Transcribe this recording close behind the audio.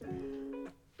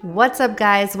What's up,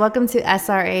 guys? Welcome to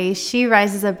SRA She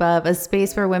Rises Above, a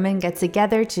space where women get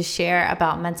together to share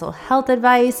about mental health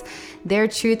advice, their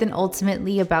truth, and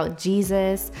ultimately about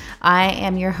Jesus. I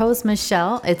am your host,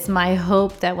 Michelle. It's my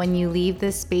hope that when you leave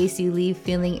this space, you leave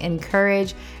feeling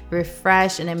encouraged,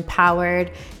 refreshed, and empowered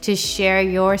to share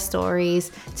your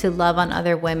stories, to love on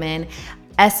other women.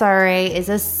 SRA is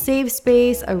a safe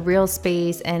space, a real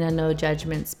space, and a no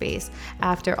judgment space.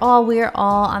 After all, we are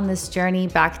all on this journey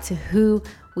back to who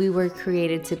we were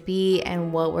created to be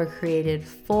and what we're created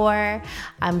for.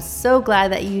 I'm so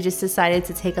glad that you just decided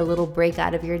to take a little break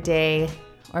out of your day,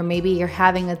 or maybe you're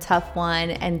having a tough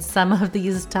one and some of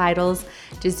these titles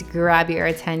just grab your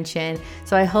attention.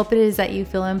 So I hope it is that you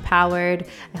feel empowered,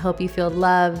 I hope you feel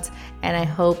loved, and I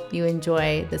hope you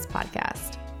enjoy this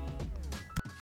podcast.